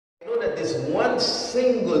that this one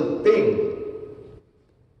single thing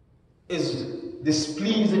is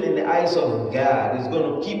displeasing in the eyes of God, is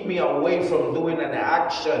going to keep me away from doing an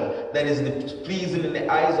action that is displeasing in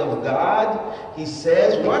the eyes of God, he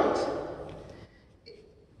says what?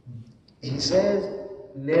 He says,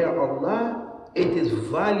 near Allah, it is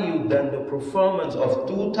valued than the performance of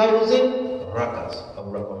 2,000 rakas of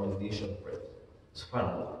recommendation prayer.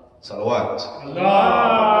 SubhanAllah. Salawat.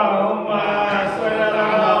 Allahumma salli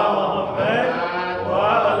ala Muhammad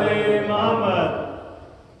wa ali Muhammad.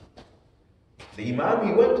 The Imam,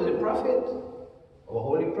 he went to the Prophet, our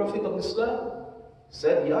Holy Prophet of Islam,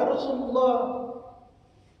 said, Ya Rasulullah,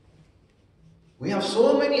 we have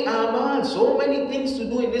so many amal, so many things to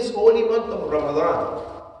do in this holy month of Ramadan.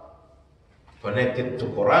 Connected to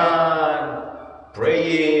Quran,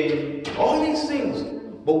 praying, all these things.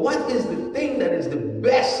 But what is the thing that is the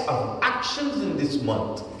best of actions in this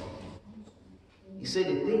month? He said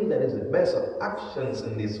the thing that is the best of actions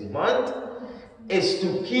in this month is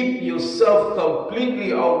to keep yourself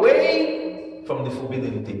completely away from the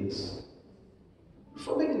forbidden things.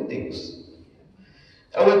 Forbidden things.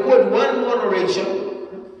 I will quote one more narration,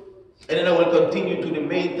 and then I will continue to the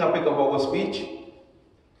main topic of our speech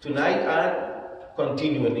tonight and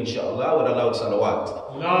continue, inshallah, with a loud salawat.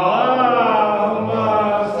 Allahumma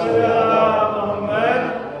salli ala Muhammad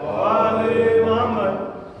wa ali Muhammad.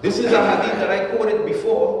 This is a hadith that I quoted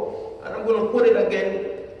before, and I'm going to quote it again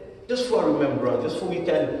just for remembrance, just so we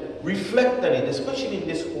can reflect on it, especially in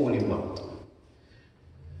this holy month.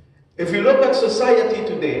 If you look at society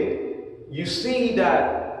today, you see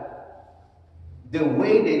that the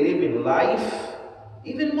way they live in life,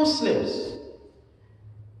 even Muslims,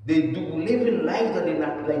 they do live in life that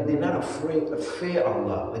they're not afraid of fear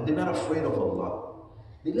Allah, like they're not afraid of Allah.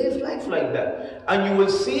 They live life like that. And you will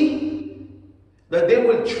see that they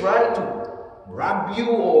will try to rob you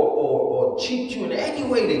or cheat you in any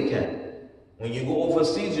way they can. When you go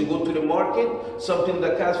overseas, you go to the market, something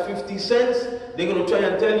that costs 50 cents, they're going to try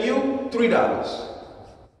and tell you $3.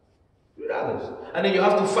 And then you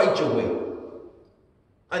have to fight your way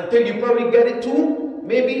until you probably get it to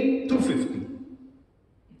maybe $2.50.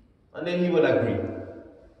 And then he will agree.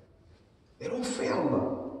 They don't fear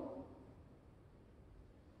Allah.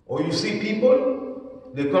 Or you see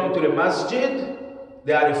people, they come to the masjid,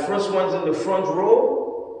 they are the first ones in the front row,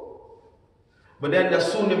 but then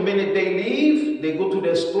as soon the minute they leave, they go to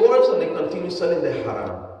their stores and they continue selling their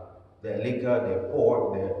haram, their liquor, their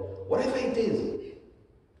pork, their whatever it is.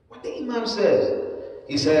 What the Imam says,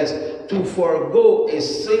 he says, to forego a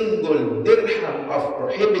single dirham of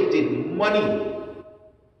prohibited money,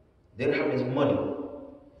 dirham is money,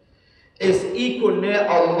 is equal near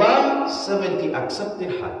Allah 70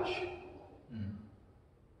 accepted Hajj.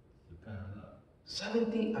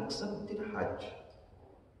 70 accepted Hajj.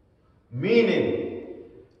 Meaning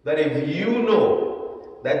that if you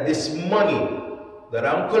know that this money that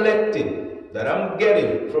I'm collecting, that I'm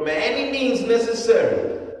getting from any means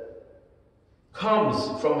necessary,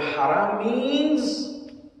 comes from haram means,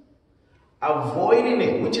 avoiding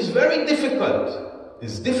it, which is very difficult.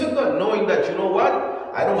 It's difficult knowing that, you know what,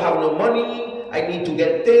 I don't have no money, I need to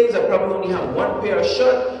get things, I probably only have one pair of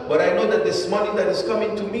shirts, but I know that this money that is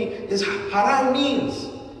coming to me is haram means.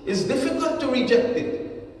 It's difficult to reject it.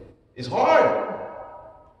 It's hard.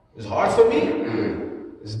 It's hard for me.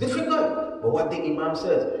 It's difficult. But what the Imam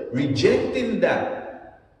says, rejecting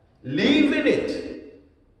that, leaving it,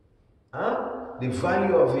 the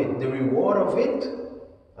value of it, the reward of it,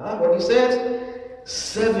 what he says,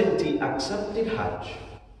 70 accepted Hajj.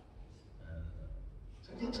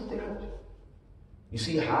 70 accepted Hajj. You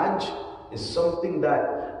see, Hajj is something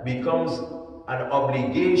that becomes an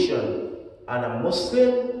obligation on a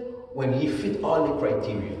Muslim when he fit all the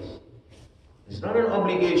criteria. It's not an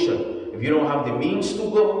obligation if you don't have the means to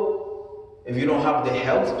go, if you don't have the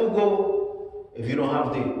health to go, if you don't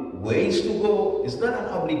have the ways to go. It's not an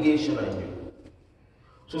obligation on you.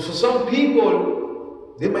 So for some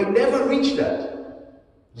people, they might never reach that.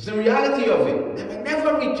 It's the reality of it. They might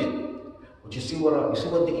never reach it. But you see what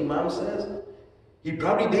the Imam says? He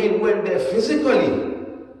probably didn't went there physically,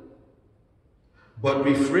 but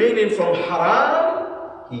refraining from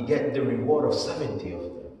haram, he get the reward of 70 of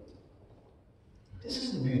them. This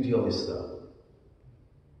is the beauty of Islam.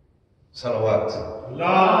 Salawat.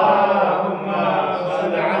 Allahumma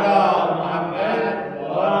salli ala Muhammad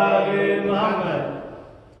wa ali Muhammad.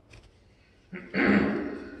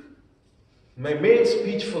 My main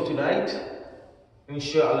speech for tonight,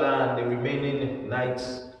 inshallah, and the remaining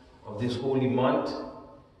nights of this holy month,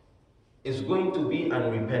 is going to be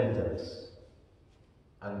on repentance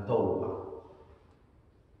and tawbah.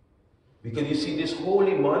 Because you see, this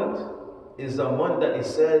holy month is a month that it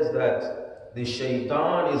says that the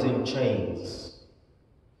shaitan is in chains.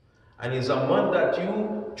 And it's a month that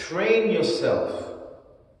you train yourself.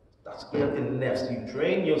 That's getting next. You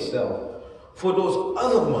train yourself for those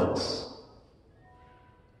other months.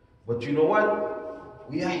 But you know what?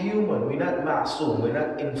 We are human. We're not ma'soom. We're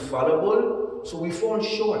not infallible. So we fall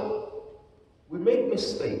short. We make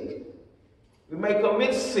mistake. We may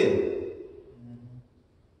commit sin.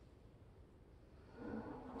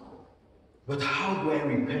 But how do I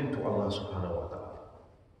repent to Allah subhanahu wa ta'ala?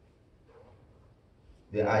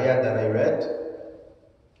 The ayat that I read,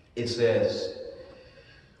 it says,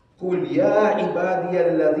 قُلْ يَا عِبَادِيَ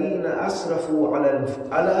الَّذِينَ أَسْرَفُوا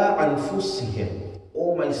عَلَىٰ أَنفُسِهِمْ,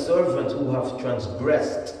 O my servants who have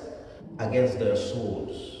transgressed against their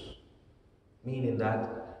souls. Meaning that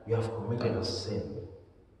you have committed a sin.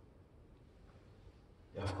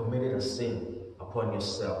 You have committed a sin upon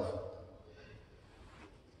yourself.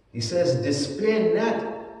 He says, despair not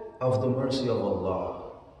of the mercy of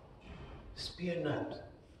Allah. Despair not.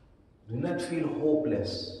 Do not feel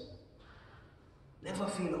hopeless. Never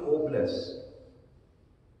feel hopeless.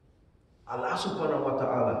 Allah subhanahu wa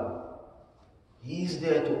ta'ala, He is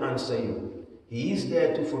there to answer you. He is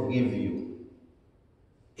there to forgive you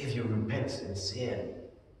if you repent sincerely.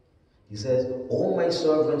 He says, O my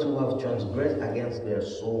servants who have transgressed against their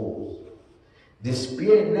souls,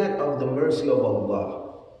 despair not of the mercy of Allah.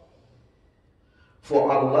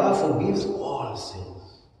 For Allah forgives all sins.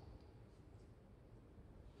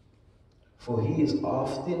 For He is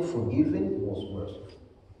often forgiving, most merciful.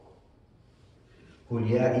 قُلْ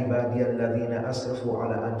يَا عِبَادِيَ الَّذِينَ أَسْرَفُوا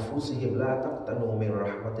عَلَىٰ أَنفُسِهِمْ لَا تَقْنَطُوا مِنْ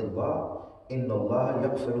رَحْمَةِ اللَّهِ إِنَّ اللَّهَ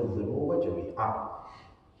يَغْفِرُ الذُّنُوبَ جَمِيعًا.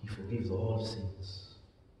 He forgives all sins.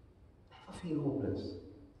 Never feel hopeless.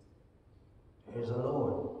 There is a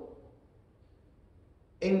Lord.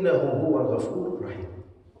 إِنَّهُ هُوَ الْغَفُورُ الرَّحِيمُ.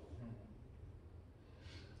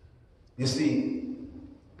 You see,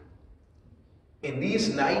 in these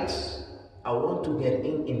nights, I want to get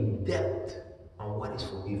in depth on what is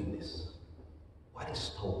forgiveness, what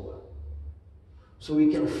is tawbah, so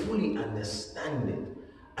we can fully understand it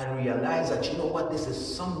and realize that, you know what, this is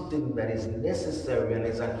something that is necessary and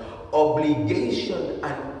is an obligation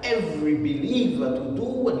on every believer to do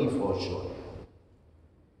when he falls short.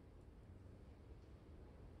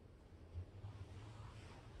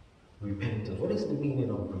 Repentance. What is the meaning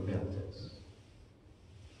of repentance?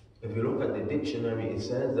 If you look at the dictionary, it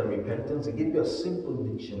says that repentance, it gives you a simple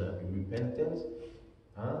dictionary. Repentance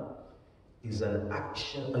is an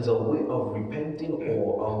action, is a way of repenting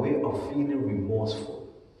or a way of feeling remorseful.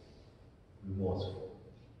 Remorseful.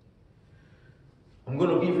 I'm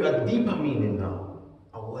going to give you a deeper meaning now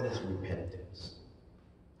of what is repentance.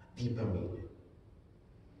 A deeper meaning.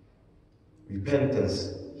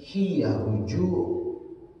 Repentance, hiya ruju'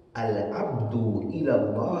 al-abdu ila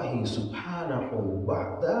Allah subhanahu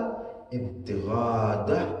ba'da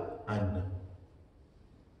ibtighada an.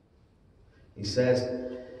 He says,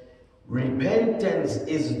 repentance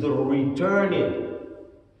is the returning,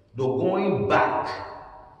 the going back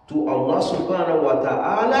to Allah subhanahu wa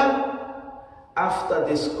ta'ala after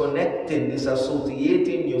disconnecting,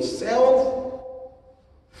 disassociating yourself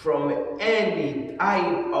from any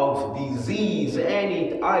type of disease,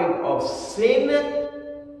 any type of sin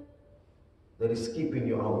that is keeping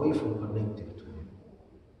you away from connecting to Him.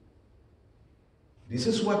 This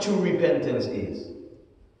is what true repentance is.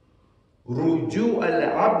 رجوع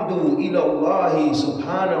العبد إلى الله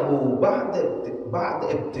سبحانه بعد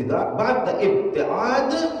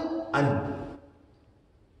ابتعاد عنه.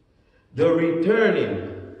 The returning,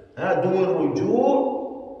 doing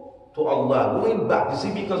ruju' to Allah, going back. You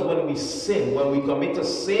see, because when we sin, when we commit a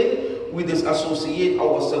sin, we disassociate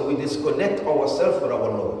ourselves, we disconnect ourselves from our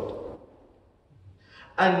Lord.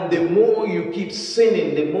 And the more you keep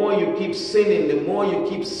sinning, the more you keep sinning, the more you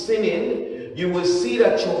keep sinning, you will see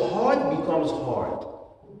that your heart becomes hard.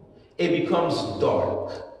 It becomes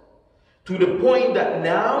dark. To the point that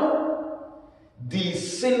now, the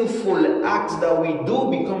sinful acts that we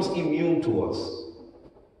do becomes immune to us.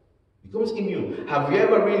 Becomes immune. Have you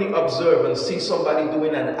ever really observed and see somebody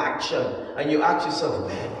doing an action and you ask yourself,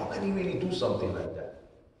 man, how can he really do something like that?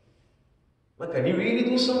 Can he really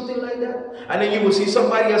do something like that? And then you will see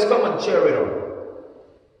somebody else come and cheer it on.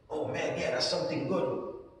 Oh man, yeah, that's something good.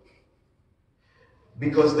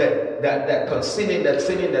 Because that sinning,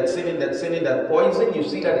 that poison, you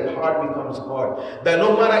see that the heart becomes hard. That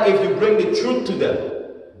no matter if you bring the truth to them,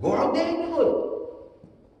 go out there and do it.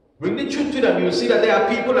 Bring the truth to them. You will see that there are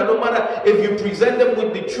people that no matter if you present them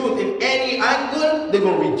with the truth in any angle, they're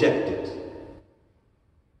going to reject it.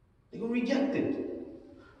 They're going to reject it.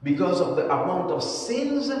 Because of the amount of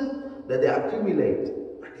sins that they accumulate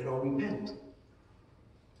and they don't repent.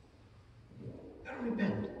 They don't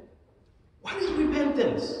repent. What is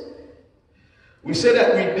repentance? We say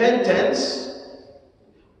that repentance,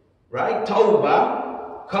 right,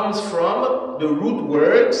 tawbah, comes from the root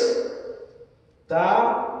words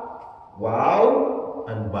ta, waw,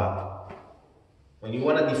 and ba. When you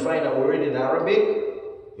want to define a word in Arabic,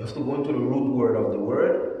 you have to go into the root word of the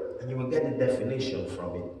word and you will get the definition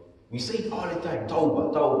from it. We say it all the time,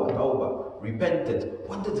 tawbah, tawbah, tawbah, repentance.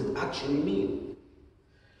 What does it actually mean?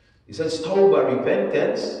 It says tawbah,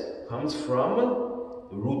 repentance, comes from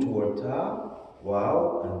the root word ta,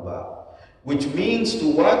 waw, and ba, which means to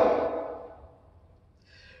what?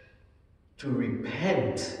 To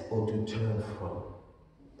repent or to turn from.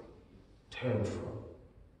 Turn from.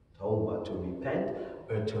 Tawbah, to repent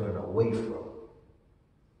or turn away from.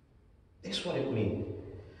 That's what it means.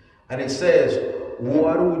 And it says,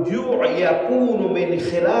 وَرُجُوعْ يَكُونُ مِنْ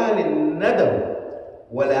خِلَالِ النَّدَمِ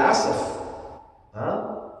وَالْعَسَفِ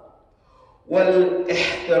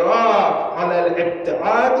والاحتراق على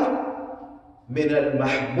الابتعاد من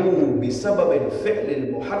المحبوب بسبب الفعل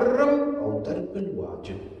المحرم أو ترك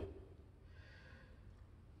الواجب.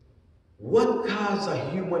 What causes a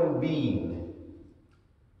human being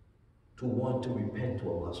to want to repent to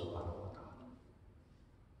Allah subhanahu wa ta'ala?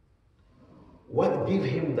 What gives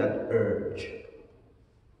him that urge?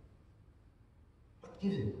 What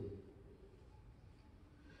gives him?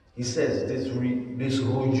 He says this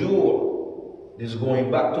rujuu, this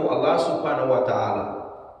going back to Allah subhanahu wa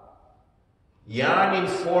ta'ala, yearning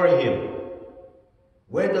for him.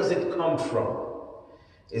 Where does it come from?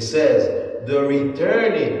 It says the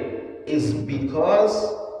returning is because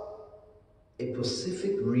a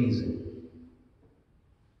specific reason.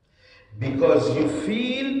 Because you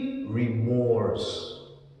feel remorse.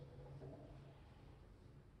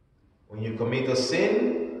 When you commit a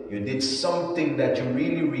sin, you did something that you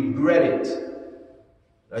really regret it.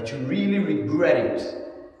 That you really regret it.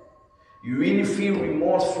 You really feel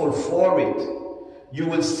remorseful for it. You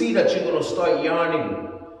will see that you're going to start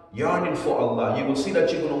yearning for Allah. You will see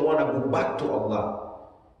that you're going to want to go back to Allah.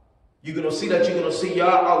 You're going to see that you're going to say, Ya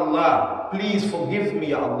Allah, please forgive me,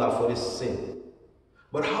 Ya Allah, for this sin.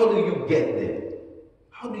 But how do you get there?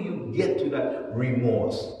 How do you get to that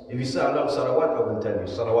remorse? If you say Allah salawat, I will tell you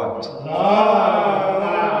salawat.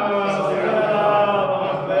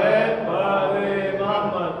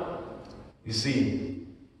 You see,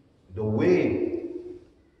 the way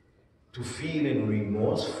to feeling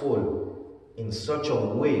remorseful in such a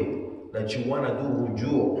way that you want to do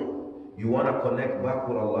ruju', you want to connect back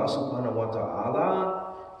with Allah subhanahu wa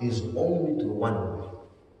ta'ala, is only to one way.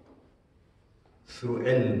 Through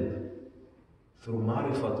ilm, through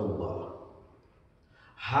marifatullah.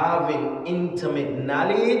 Having intimate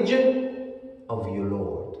knowledge of your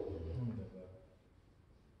Lord.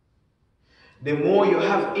 The more you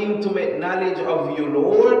have intimate knowledge of your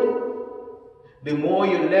Lord, the more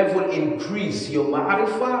your level increase, your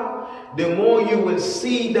ma'rifah, the more you will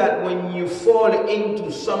see that when you fall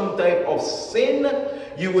into some type of sin,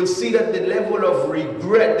 you will see that the level of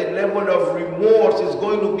regret, the level of remorse is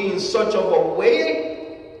going to be in such of a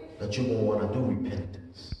way that you won't want to do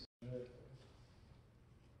repentance.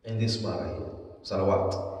 In this matter here,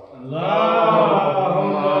 salawat.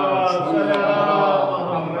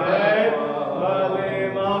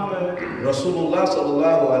 Rasulullah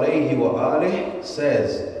sallallahu alayhi wa alihi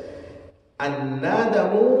says,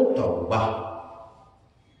 An-nadamu tawbah.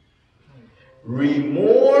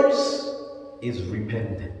 Remorse is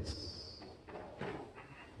repentance.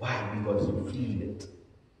 Why? Because you feel it.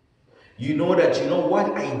 You know that, you know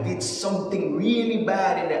what? I did something really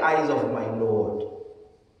bad in the eyes of my Lord.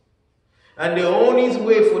 And the only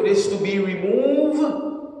way for this to be removed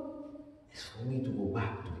is for me to go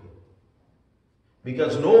back to Him.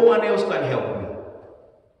 Because no one else can help me.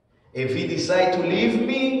 If He decides to leave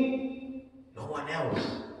me, no one else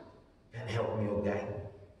can help me or guide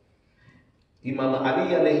me. Imam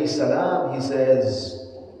Ali alayhi salam, he says,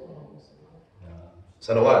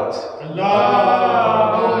 Salawat.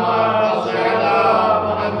 Allahumma salli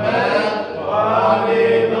Muhammad wa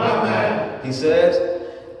ali Muhammad. He says,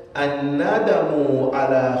 An-nadamu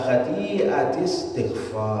ala khati'ati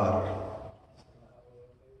istighfar.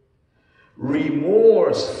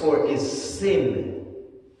 Remorse for a sin,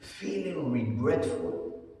 feeling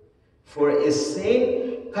regretful for a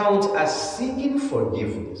sin, counts as seeking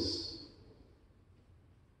forgiveness.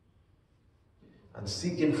 And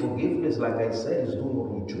seeking forgiveness, like I said, is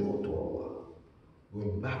doing ruju' to Allah,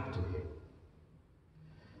 going back to Him.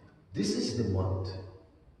 This is the month.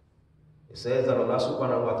 It says that Allah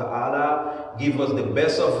subhanahu wa ta'ala give us the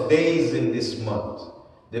best of days in this month.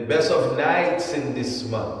 the best of nights in this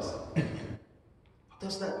month. What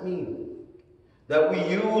does that mean? That we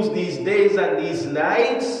use these days and these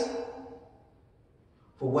nights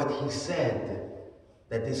for what he said,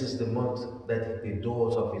 that this is the month that the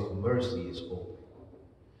doors of his mercy is open.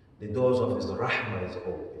 The doors of his rahmah is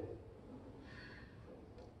open.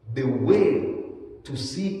 The way to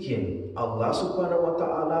seeking Allah subhanahu wa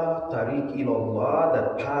ta'ala, tariq ilallah,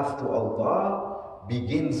 that path to Allah,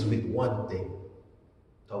 begins with one thing: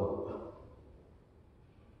 tawbah,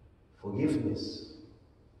 forgiveness.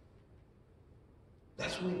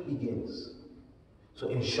 That's where it begins. So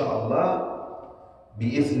inshallah,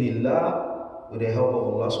 bi'ithnillah, with the help of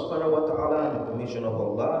Allah subhanahu wa ta'ala and the permission of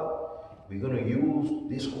Allah, we're going to use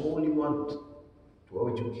this holy month to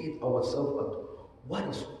educate ourselves on what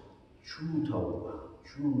is true tawbah,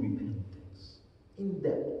 true repentance, in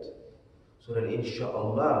depth. So that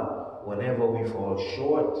inshallah, whenever we fall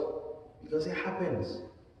short, because it happens,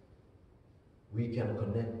 we can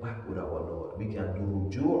connect back with our Lord. We can do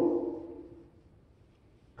ruju'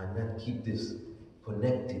 and not keep this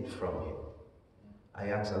connected from Him. I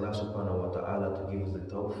ask Allah subhanahu wa ta'ala to give us the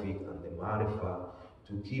tawfiq and the ma'rifah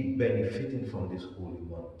to keep benefiting from this holy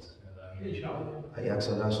month. I ask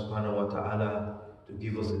Allah subhanahu wa ta'ala to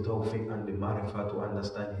give us the tawfiq and the ma'rifah to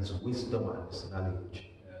understand His wisdom and His knowledge.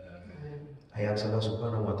 I ask Allah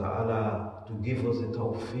subhanahu wa ta'ala to give us the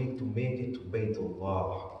tawfiq to make it to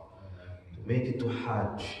Baytullah, to make it to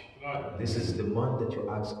Hajj. This is the month that you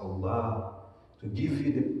ask Allah to give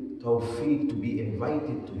you the tawfiq to be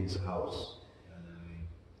invited to His house.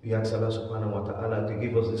 We ask Allah subhanahu wa ta'ala to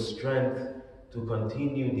give us the strength to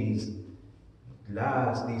continue these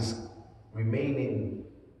remaining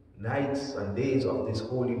nights and days of this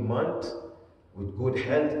holy month with good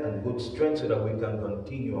health and good strength, so that we can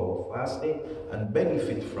continue our fasting and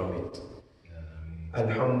benefit from it.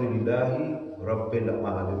 Alhamdulillahi Rabbil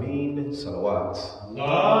Alameen. Salawat.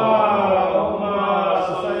 Allahumma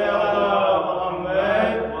salli ala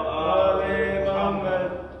Muhammad wa ali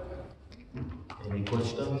Muhammad. Any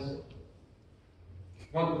questions?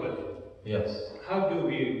 One question. Yes. How do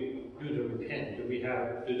we do the repent? Do we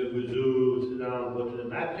have to do the wuzu, sit down, go to the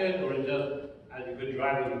masjid, or just as you go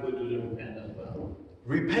driving, you go do the repent as well?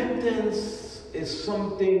 Repentance is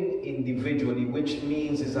something individually, which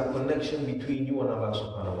means it's a connection between you and Allah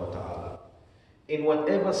subhanahu wa ta'ala. In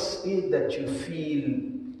whatever state that you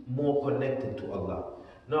feel more connected to Allah.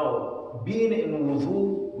 Now, being in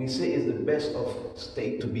wudu, we say, is the best of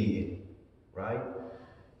state to be in, right?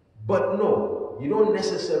 But no, you don't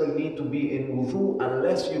necessarily need to be in wudu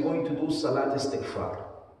unless you're going to do salat istighfar.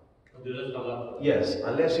 Yes,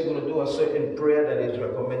 unless you're going to do a certain prayer that is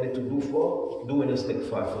recommended to do for doing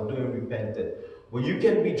istighfar, for doing repentance. But you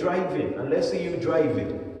can be driving, and let's say you're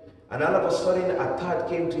driving, and all of a sudden a thought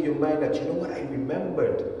came to your mind that, you know what, I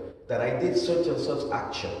remembered that I did such and such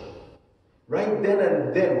action. Right then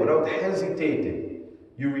and then, without hesitating,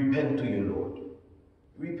 you repent to your Lord.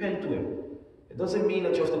 Repent to Him. It doesn't mean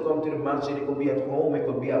that you have to come to the masjid. It could be at home, it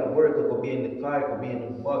could be at work, it could be in the car, it could be in the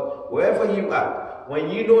bus, wherever you are. When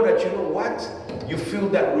you know that, you know what, you feel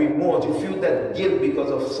that remorse, you feel that guilt because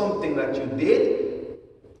of something that you did,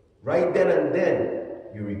 right then and then,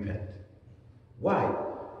 you repent. Why?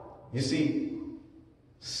 You see,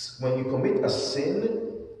 when you commit a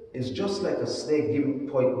sin, it's just like a snake getting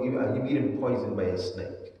poisoned by a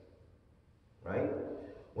snake. Right?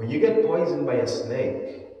 When you get poisoned by a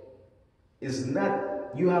snake, it's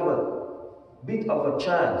not, you have a bit of a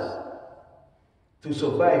chance to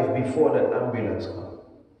survive before that ambulance comes.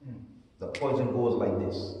 The poison goes like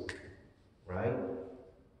this, right?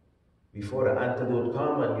 Before the antidote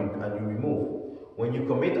comes and you remove. When you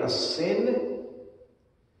commit a sin,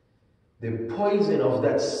 the poison of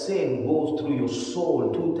that sin goes through your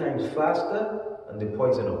soul 2 times faster than the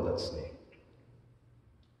poison of that snake.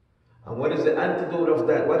 And what is the antidote of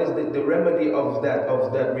that? What is the remedy of that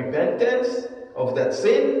repentance, of that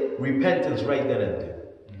sin? Repentance right then and there.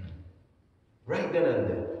 Right then and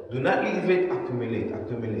there. Do not leave it accumulate.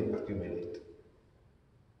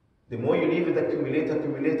 The more you leave it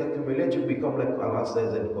accumulate, you become like Allah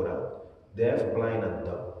says in the Quran, deaf, blind, and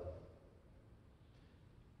dumb.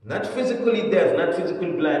 Not physically deaf, not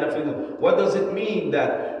physically blind, not physically. What does it mean?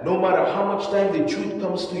 That no matter how much time the truth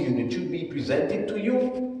comes to you, the truth be presented to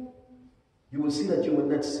you, you will see that you will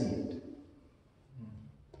not see it.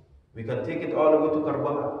 We can take it all the way to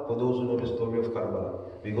Karbala, for those who know the story of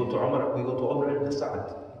Karbala. We go to Umar ibn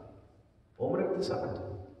Sa'ad. Umar ibn Sa'ad.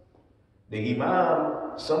 The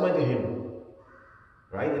Imam summoned him,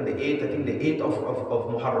 right? In the 8th, I think the 8th of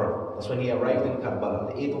Muharram. That's when he arrived in Karbala,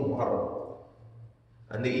 the 8th of Muharram.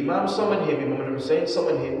 And the Imam summoned him, Imam Hussein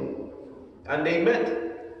summoned him, and they met.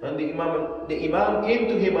 And the Imam came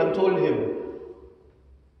to him and told him,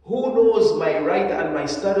 who knows my right and my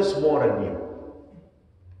status more than you?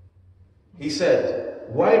 He said,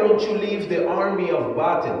 why don't you leave the army of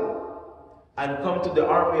battle and come to the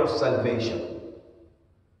army of salvation?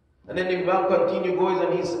 And then the Imam continues going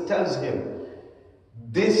and he tells him,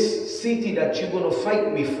 this city that you're going to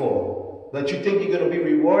fight me for, that you think you're going to be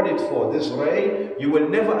rewarded for, this rain, you will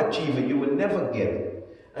never achieve it, you will never get it.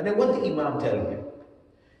 And then what did the Imam tell him?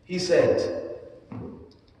 He said,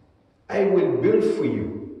 I will build for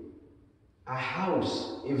you a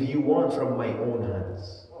house if you want from my own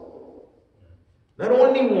hands. Not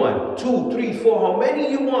only 1, 2, 3, 4, how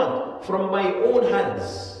many you want from my own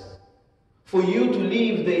hands, for you to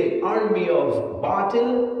leave the army of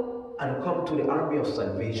battle and come to the army of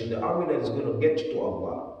salvation, the army that is going to get you to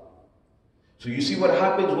Allah. So you see what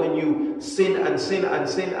happens when you sin and sin and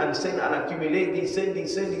sin and sin and accumulate these sin,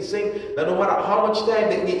 that no matter how much time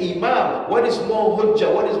the Imam, what is more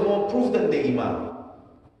hujjah, what is more proof than the Imam?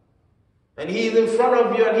 And he is in front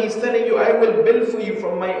of you and he's telling you, I will build for you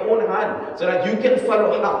from my own hand so that you can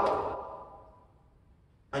follow haqq.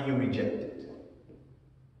 And you reject it.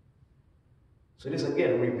 So this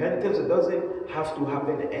again, repentance, it doesn't have to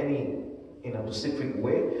happen in a specific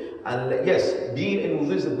way. And yes, being in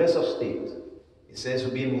wudu is the best of state. It says to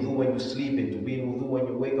be in wudu when you sleep and to be in wudu when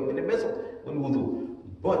you wake up, in the best of wudu.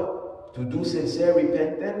 But to do sincere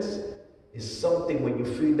repentance is something when you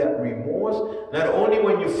feel that remorse. Not only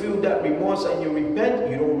when you feel that remorse and you repent,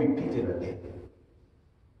 you don't repeat it again.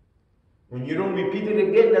 When you don't repeat it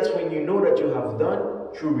again, that's when you know that you have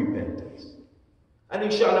done true repentance. And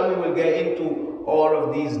inshallah, we will get into all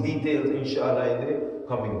of these details, inshallah, in the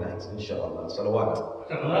coming nights, inshallah. Salawat.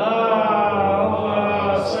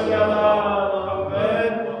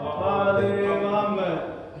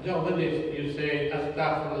 John, when you say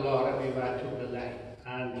Astaghfirullah Rabbi wa atubu ilayh,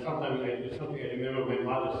 and sometimes it's something I remember my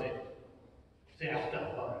mother said, say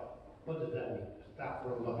Astaghfir. What does that mean?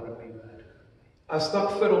 Astaghfirullah Rabbi wa atubu ilayh.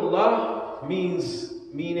 Astaghfirullah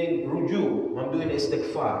meaning ruju. I'm doing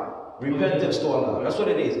istighfar, repentance to Allah. That's what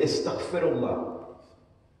it is. Astaghfirullah.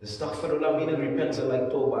 Astaghfirullah meaning repentance like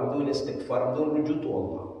tawbah. I'm doing istighfar. I'm doing ruju to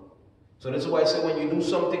Allah. So that's why I say when you do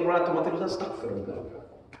something right, automatically astaghfirullah.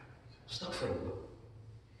 Astaghfirullah.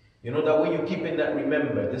 You know, that way you keep in that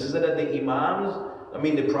remember. This is that the Imams,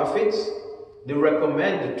 the prophets, they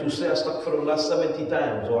recommend to say astaghfirullah 70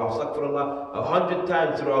 times or astaghfirullah 100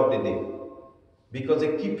 times throughout the day. Because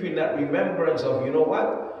they keep you in that remembrance of, you know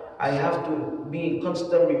what? I have to be in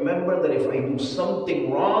constant remembrance that if I do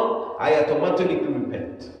something wrong, I automatically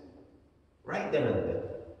repent. Right then and there.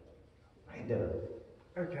 Right then and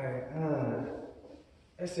there. Okay.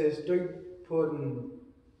 It says 3 important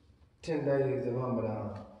 10 days of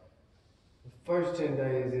Ramadan. The first 10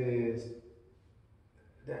 days is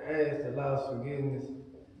to ask Allah's forgiveness,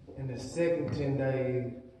 and the second 10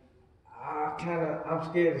 days, I'm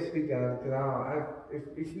scared to speak on it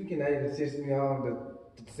because if you can assist me on the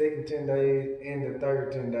second 10 days and the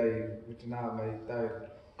third 10 days, which now made 30.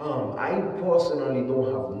 I personally don't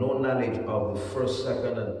have no knowledge of the first,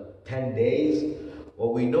 second, and 10 days.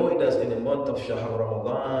 What we know is that in the month of Shahr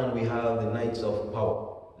Ramadan, we have the nights of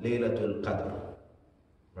power, Laylatul Qadr,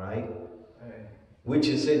 right? Which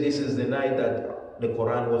is said this is the night that the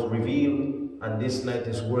Quran was revealed, and this night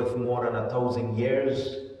is worth more than 1,000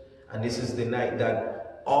 years. And this is the night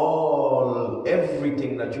that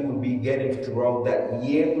everything that you will be getting throughout that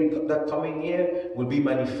year, that coming year, will be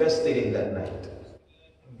manifested in that night.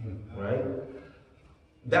 Right?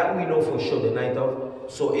 That we know for sure, the night of.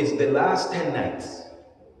 So it's the last 10 nights.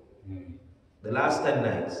 The last 10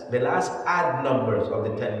 nights. The last odd numbers of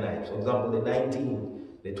the 10 nights. For example, the 19th,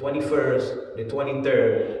 the 21st, the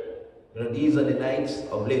 23rd. You know, these are the nights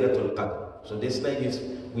of Laylatul Qadr. So this night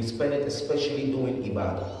we spend it especially doing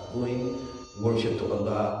ibadah, doing worship to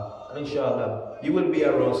Allah. And inshallah, you will be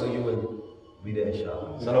around, so you will be there,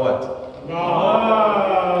 inshallah. Salawat.